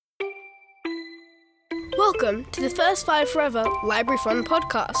Welcome to the First Five Forever Library Fun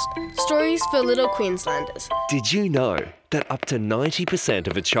podcast, stories for little Queenslanders. Did you know that up to 90%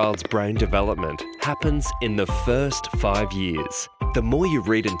 of a child's brain development happens in the first 5 years? The more you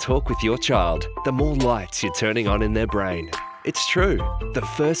read and talk with your child, the more lights you're turning on in their brain. It's true. The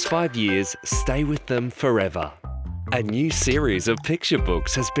first 5 years stay with them forever. A new series of picture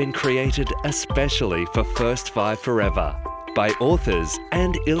books has been created especially for First Five Forever by authors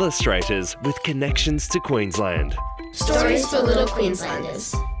and illustrators with connections to Queensland. Stories for little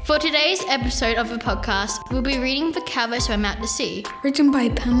Queenslanders. For today's episode of the podcast, we'll be reading The Cow That Swam Out to Sea, written by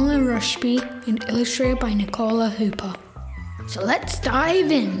Pamela Rushby and illustrated by Nicola Hooper. So let's dive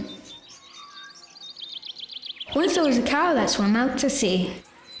in. Once there was a cow that swam out to sea.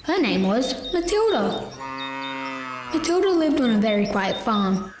 Her name was Matilda. Matilda lived on a very quiet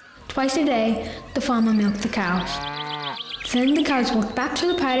farm. Twice a day, the farmer milked the cows. Then the cows walked back to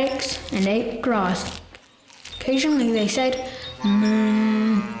the paddocks and ate grass. Occasionally they said,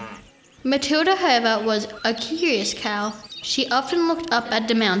 moo. Matilda, however, was a curious cow. She often looked up at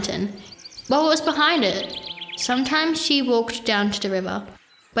the mountain. What was behind it? Sometimes she walked down to the river.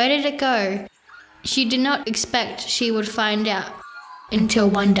 Where did it go? She did not expect she would find out until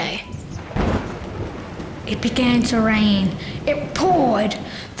one day. It began to rain. It poured.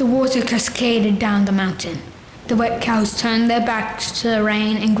 The water cascaded down the mountain. The wet cows turned their backs to the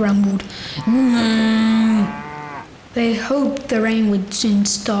rain and grumbled. Moo. They hoped the rain would soon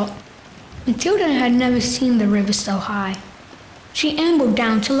stop. Matilda had never seen the river so high. She ambled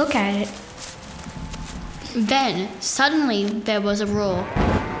down to look at it. Then, suddenly, there was a roar.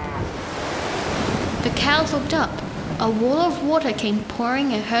 The cows looked up. A wall of water came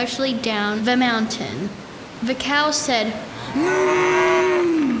pouring hurriedly down the mountain. The cows said, moo!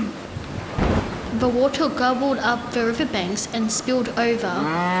 The water gobbled up the riverbanks and spilled over.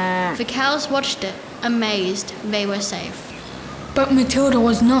 The cows watched it, amazed they were safe. But Matilda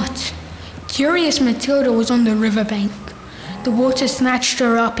was not. Curious Matilda was on the riverbank. The water snatched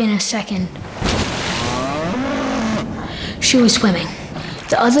her up in a second. She was swimming.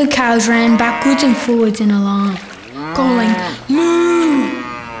 The other cows ran backwards and forwards in alarm, calling, moo!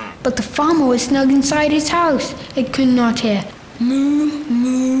 But the farmer was snug inside his house. It could not hear. Moo,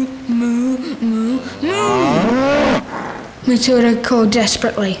 moo, moo, moo, moo. Matilda called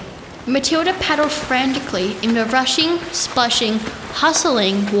desperately. Matilda paddled frantically in the rushing, splashing,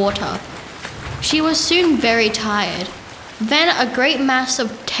 hustling water. She was soon very tired. Then a great mass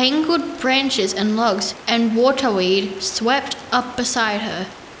of tangled branches and logs and waterweed swept up beside her.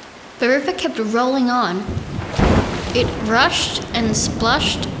 The river kept rolling on. It rushed and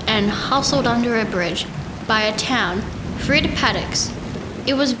splashed and hustled under a bridge, by a town, through the paddocks.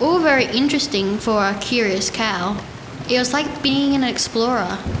 It was all very interesting for a curious cow. It was like being an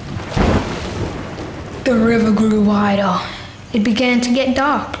explorer. The river grew wider. It began to get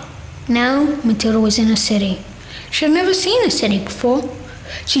dark. Now Matilda was in a city. She had never seen a city before.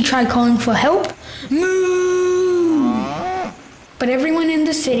 She tried calling for help. Moo! But everyone in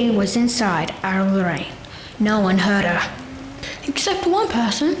the city was inside, out of the rain. No one heard her. Except one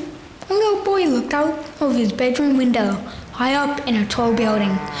person. A little boy looked out of his bedroom window, high up in a tall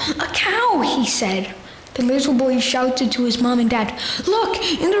building. A cow, he said. The little boy shouted to his mom and dad, "Look,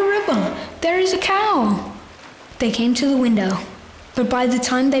 in the river, there is a cow." They came to the window, but by the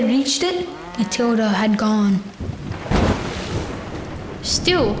time they reached it, Matilda had gone.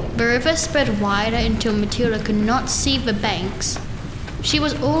 Still, the river spread wider until Matilda could not see the banks. She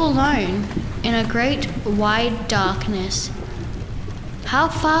was all alone in a great wide darkness. How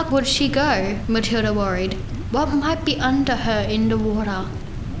far would she go? Matilda worried. What might be under her in the water?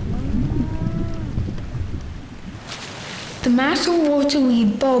 The mass of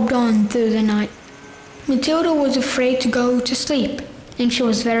waterweed bobbed on through the night. Matilda was afraid to go to sleep, and she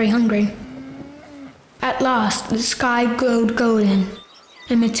was very hungry. At last, the sky glowed golden,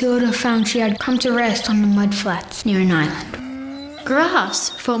 and Matilda found she had come to rest on the mud flats near an island. Grass,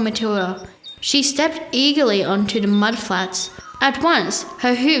 thought Matilda. She stepped eagerly onto the mud flats. At once,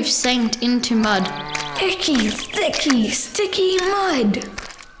 her hooves sank into mud. Icky, thicky, sticky mud.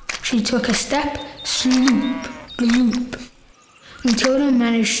 She took a step, sloop, gloop. Matilda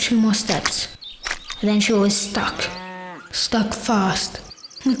managed 2 more steps. Then she was stuck fast.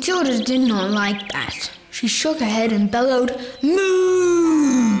 Matilda did not like that. She shook her head and bellowed,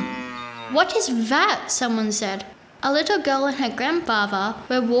 moo! What is that? Someone said. A little girl and her grandfather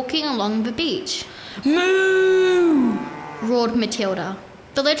were walking along the beach. Moo! Roared Matilda.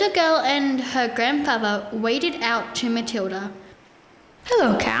 The little girl and her grandfather waded out to Matilda.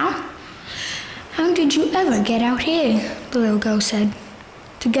 Hello, cow. How did you ever get out here? The little girl said.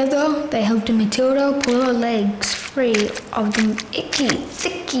 Together, they helped Matilda pull her legs free of the icky,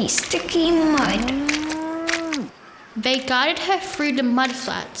 thicky, sticky mud. They guided her through the mud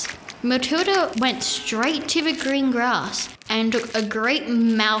flats. Matilda went straight to the green grass and took a great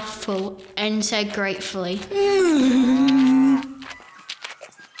mouthful and said gratefully,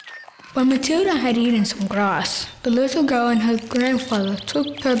 When Matilda had eaten some grass, the little girl and her grandfather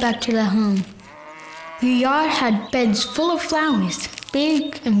took her back to their home. The yard had beds full of flowers,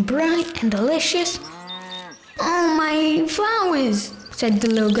 big and bright and delicious. Oh, my flowers, said the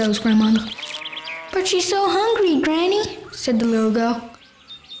little girl's grandmother. But she's so hungry, Granny, said the little girl.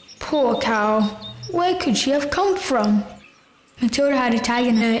 Poor cow, where could she have come from? Matilda had a tag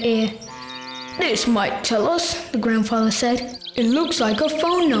in her ear. This might tell us, the grandfather said. It looks like a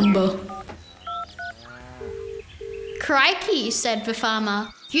phone number. Crikey, said the farmer.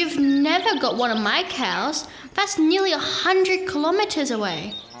 You've never got one of my cows. That's nearly 100 kilometres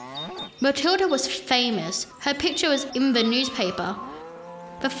away. Matilda was famous. Her picture was in the newspaper.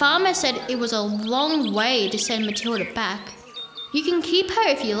 The farmer said it was a long way to send Matilda back. You can keep her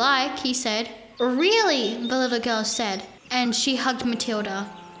if you like, he said. Really, the little girl said, and she hugged Matilda.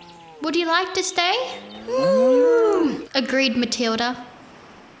 Would you like to stay? Agreed Matilda.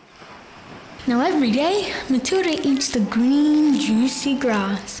 Now every day, Matilda eats the green, juicy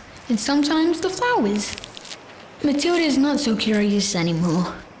grass, and sometimes the flowers. Matilda is not so curious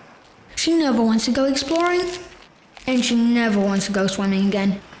anymore. She never wants to go exploring, and she never wants to go swimming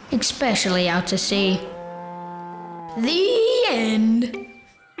again, especially out to sea. The end.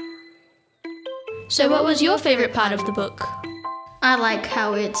 So what was your favourite part of the book? I like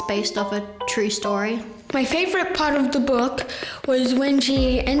how it's based off a true story. My favorite part of the book was when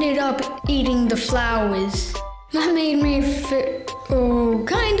she ended up eating the flowers. That made me feel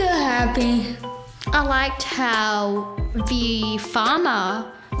kinda happy. I liked how the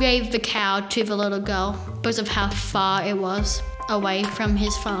farmer gave the cow to the little girl because of how far it was away from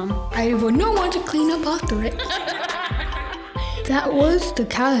his farm. I would not want to clean up after it. That was The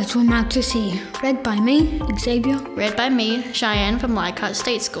Cow That Swam Out to Sea, read by me, Xavier. Read by me, Cheyenne from Leichhardt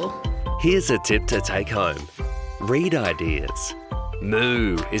State School. Here's a tip to take home. Read ideas.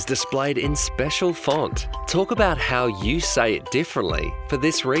 Moo is displayed in special font. Talk about how you say it differently for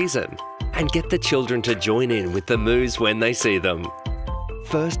this reason. And get the children to join in with the moos when they see them.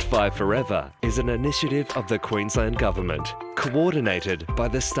 First 5 Forever is an initiative of the Queensland Government, coordinated by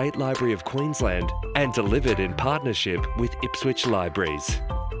the State Library of Queensland and delivered in partnership with Ipswich Libraries.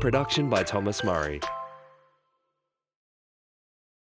 Production by Thomas Murray.